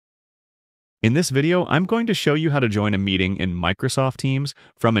In this video, I'm going to show you how to join a meeting in Microsoft Teams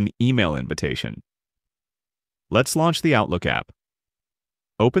from an email invitation. Let's launch the Outlook app.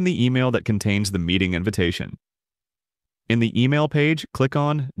 Open the email that contains the meeting invitation. In the email page, click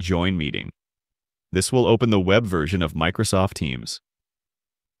on Join Meeting. This will open the web version of Microsoft Teams.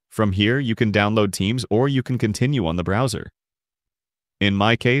 From here, you can download Teams or you can continue on the browser. In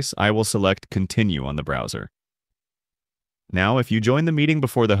my case, I will select Continue on the browser. Now, if you join the meeting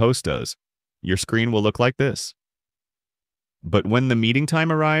before the host does, your screen will look like this. But when the meeting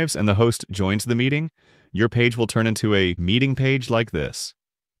time arrives and the host joins the meeting, your page will turn into a meeting page like this.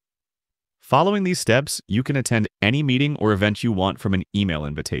 Following these steps, you can attend any meeting or event you want from an email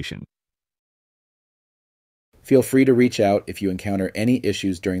invitation. Feel free to reach out if you encounter any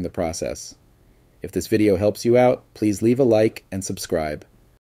issues during the process. If this video helps you out, please leave a like and subscribe.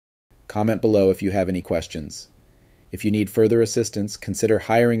 Comment below if you have any questions. If you need further assistance, consider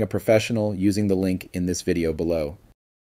hiring a professional using the link in this video below.